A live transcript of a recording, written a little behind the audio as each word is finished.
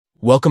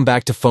Welcome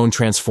back to Phone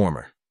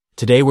Transformer.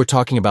 Today we're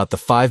talking about the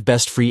 5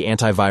 best free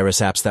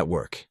antivirus apps that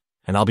work,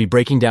 and I'll be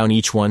breaking down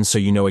each one so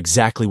you know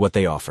exactly what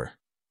they offer.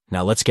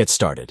 Now let's get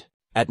started.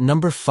 At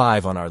number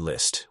 5 on our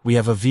list, we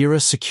have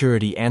Avira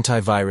Security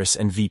Antivirus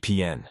and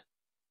VPN.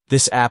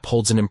 This app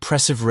holds an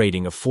impressive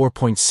rating of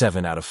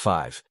 4.7 out of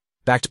 5,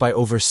 backed by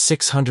over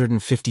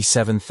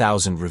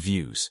 657,000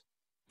 reviews.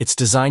 It's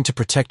designed to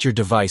protect your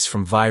device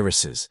from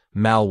viruses,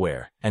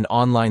 malware, and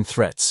online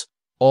threats,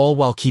 all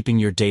while keeping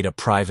your data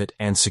private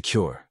and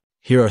secure.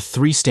 Here are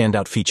 3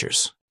 standout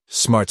features.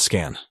 Smart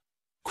Scan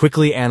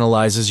quickly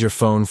analyzes your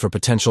phone for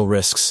potential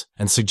risks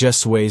and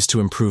suggests ways to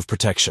improve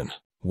protection.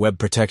 Web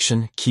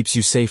Protection keeps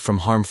you safe from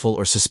harmful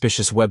or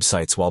suspicious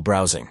websites while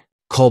browsing.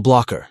 Call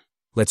Blocker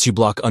lets you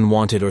block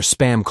unwanted or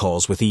spam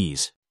calls with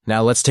ease.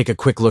 Now let's take a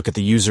quick look at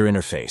the user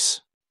interface.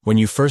 When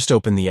you first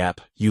open the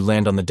app, you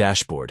land on the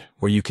dashboard,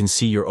 where you can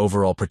see your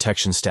overall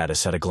protection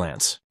status at a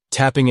glance.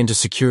 Tapping into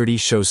Security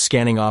shows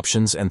scanning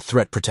options and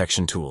threat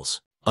protection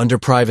tools. Under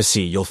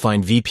Privacy, you'll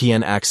find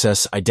VPN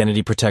access,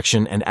 identity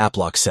protection, and app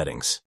lock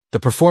settings. The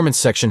Performance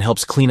section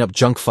helps clean up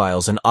junk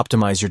files and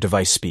optimize your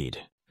device speed.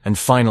 And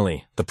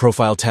finally, the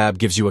Profile tab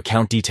gives you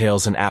account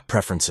details and app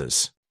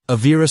preferences.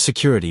 Avira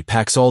Security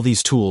packs all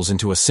these tools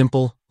into a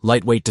simple,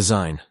 lightweight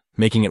design,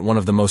 making it one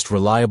of the most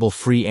reliable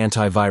free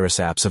antivirus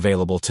apps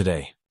available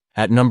today.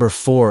 At number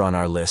 4 on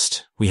our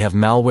list, we have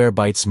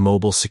Malwarebytes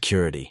Mobile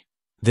Security.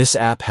 This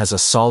app has a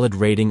solid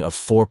rating of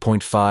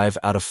 4.5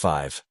 out of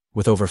 5,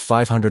 with over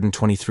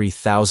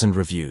 523,000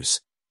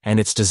 reviews, and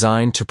it's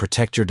designed to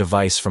protect your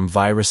device from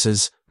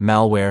viruses,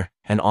 malware,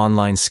 and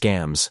online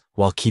scams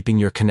while keeping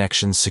your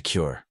connections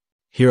secure.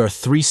 Here are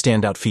 3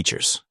 standout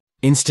features.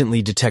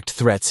 Instantly detect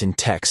threats in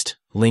text,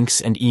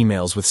 links, and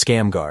emails with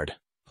ScamGuard.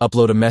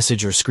 Upload a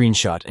message or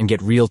screenshot and get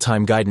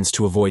real-time guidance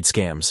to avoid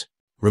scams.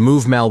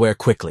 Remove malware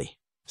quickly.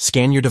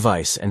 Scan your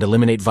device and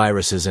eliminate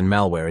viruses and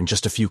malware in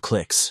just a few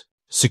clicks.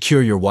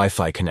 Secure your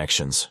Wi-Fi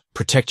connections.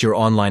 Protect your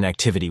online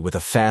activity with a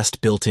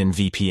fast built-in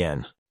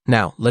VPN.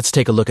 Now, let's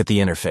take a look at the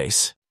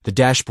interface. The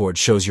dashboard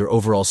shows your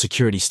overall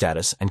security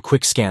status and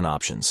quick scan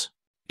options.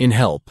 In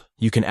Help,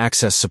 you can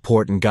access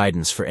support and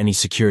guidance for any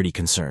security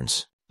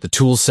concerns. The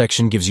Tools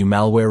section gives you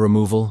malware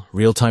removal,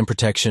 real-time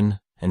protection,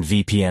 and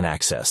VPN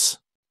access.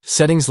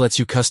 Settings lets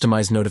you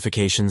customize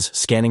notifications,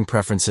 scanning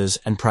preferences,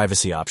 and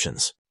privacy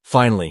options.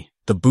 Finally,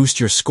 the Boost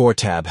Your Score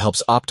tab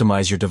helps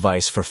optimize your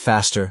device for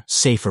faster,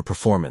 safer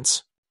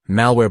performance.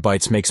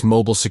 Malwarebytes makes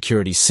mobile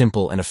security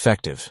simple and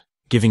effective,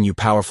 giving you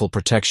powerful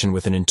protection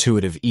with an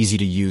intuitive,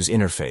 easy-to-use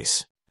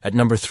interface. At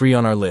number 3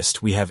 on our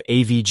list, we have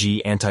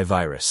AVG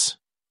Antivirus.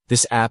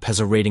 This app has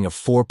a rating of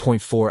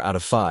 4.4 out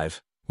of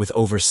 5, with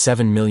over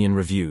 7 million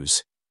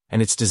reviews,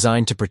 and it's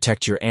designed to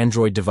protect your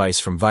Android device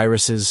from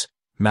viruses,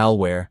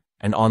 malware,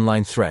 and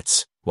online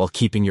threats while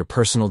keeping your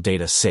personal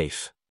data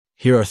safe.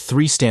 Here are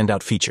 3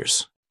 standout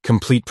features.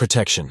 Complete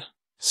protection.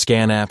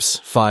 Scan apps,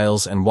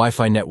 files, and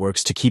Wi-Fi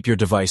networks to keep your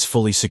device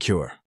fully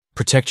secure.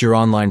 Protect your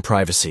online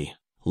privacy.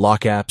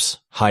 Lock apps,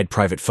 hide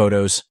private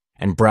photos,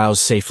 and browse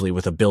safely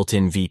with a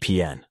built-in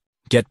VPN.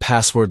 Get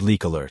password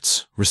leak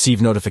alerts.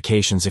 Receive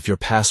notifications if your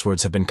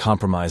passwords have been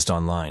compromised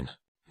online.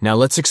 Now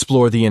let's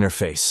explore the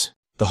interface.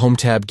 The Home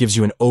tab gives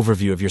you an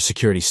overview of your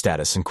security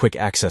status and quick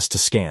access to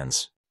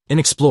scans. In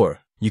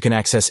Explore, you can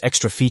access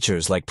extra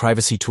features like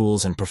privacy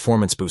tools and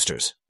performance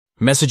boosters.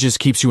 Messages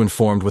keeps you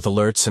informed with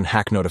alerts and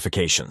hack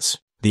notifications.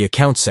 The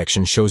Accounts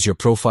section shows your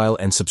profile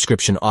and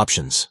subscription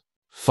options.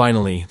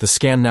 Finally, the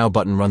Scan Now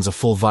button runs a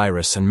full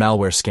virus and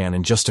malware scan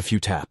in just a few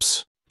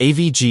taps.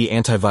 AVG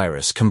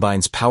Antivirus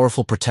combines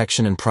powerful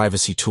protection and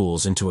privacy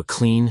tools into a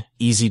clean,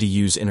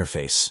 easy-to-use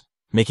interface,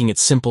 making it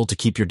simple to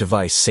keep your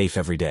device safe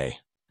every day.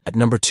 At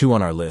number 2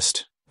 on our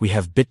list, we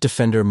have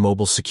Bitdefender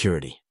Mobile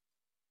Security.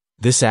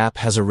 This app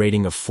has a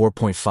rating of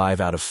 4.5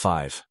 out of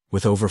 5,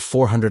 with over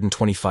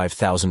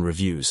 425,000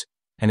 reviews,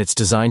 and it's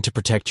designed to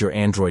protect your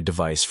Android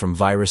device from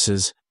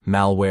viruses,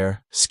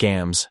 malware,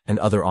 scams, and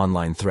other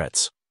online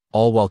threats,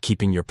 all while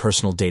keeping your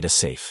personal data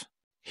safe.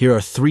 Here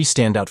are 3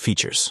 standout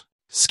features.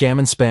 Scam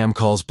and Spam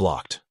Calls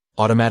Blocked.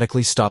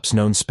 Automatically stops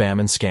known spam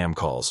and scam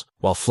calls,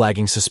 while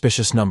flagging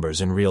suspicious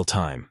numbers in real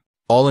time.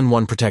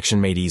 All-in-one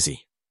protection made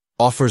easy.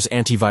 Offers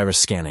antivirus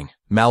scanning,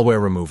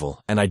 malware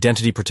removal, and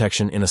identity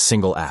protection in a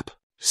single app.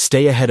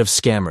 Stay ahead of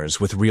scammers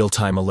with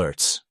real-time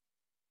alerts.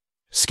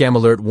 Scam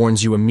Alert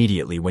warns you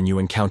immediately when you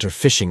encounter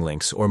phishing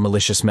links or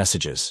malicious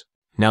messages.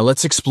 Now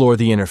let's explore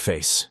the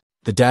interface.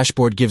 The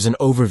dashboard gives an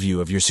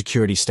overview of your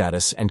security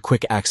status and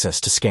quick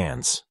access to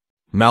scans.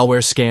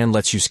 Malware Scan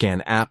lets you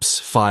scan apps,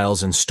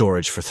 files, and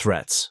storage for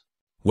threats.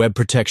 Web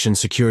Protection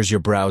secures your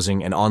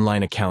browsing and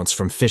online accounts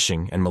from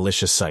phishing and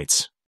malicious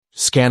sites.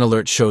 Scan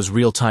Alert shows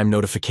real-time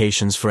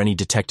notifications for any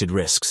detected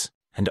risks.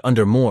 And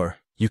under More,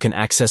 you can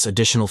access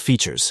additional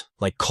features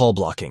like call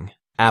blocking,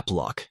 app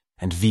lock,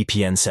 and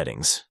VPN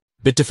settings.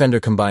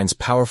 Bitdefender combines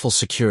powerful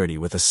security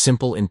with a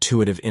simple,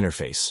 intuitive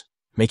interface,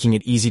 making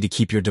it easy to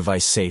keep your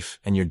device safe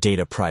and your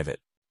data private.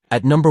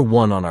 At number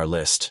 1 on our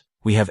list,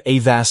 we have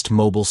Avast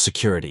Mobile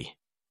Security.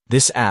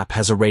 This app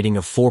has a rating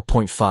of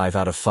 4.5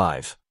 out of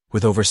 5,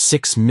 with over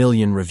 6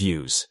 million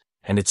reviews,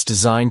 and it's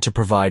designed to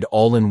provide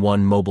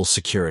all-in-one mobile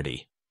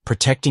security,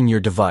 protecting your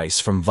device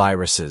from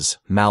viruses,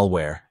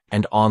 malware,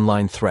 and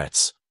online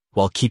threats,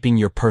 while keeping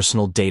your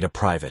personal data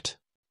private.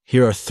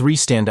 Here are 3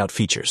 standout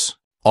features.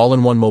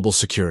 All-in-one mobile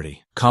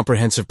security,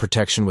 comprehensive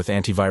protection with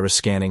antivirus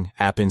scanning,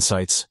 app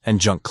insights,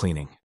 and junk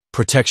cleaning.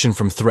 Protection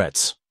from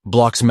threats,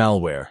 blocks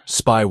malware,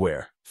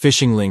 spyware,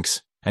 phishing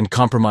links, and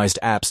compromised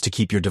apps to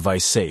keep your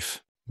device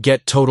safe.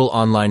 Get total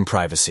online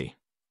privacy.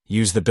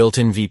 Use the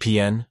built-in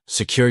VPN,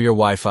 secure your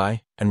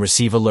Wi-Fi, and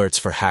receive alerts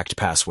for hacked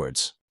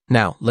passwords.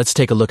 Now, let's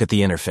take a look at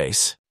the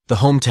interface. The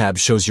Home tab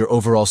shows your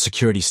overall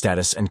security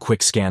status and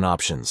quick scan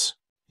options.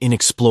 In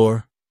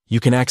Explore, you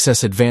can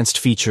access advanced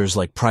features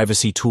like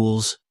privacy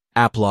tools,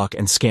 app lock,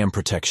 and scam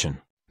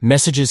protection.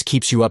 Messages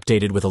keeps you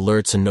updated with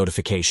alerts and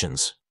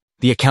notifications.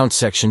 The Account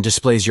section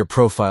displays your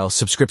profile,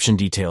 subscription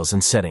details,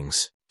 and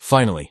settings.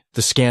 Finally,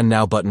 the Scan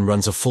Now button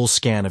runs a full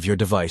scan of your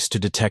device to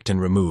detect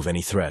and remove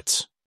any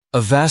threats.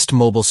 Avast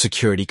Mobile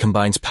Security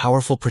combines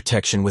powerful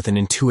protection with an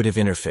intuitive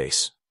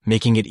interface,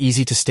 making it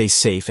easy to stay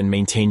safe and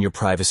maintain your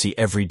privacy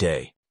every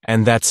day.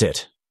 And that's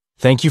it.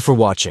 Thank you for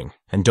watching,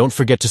 and don't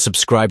forget to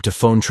subscribe to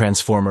Phone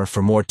Transformer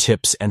for more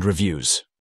tips and reviews.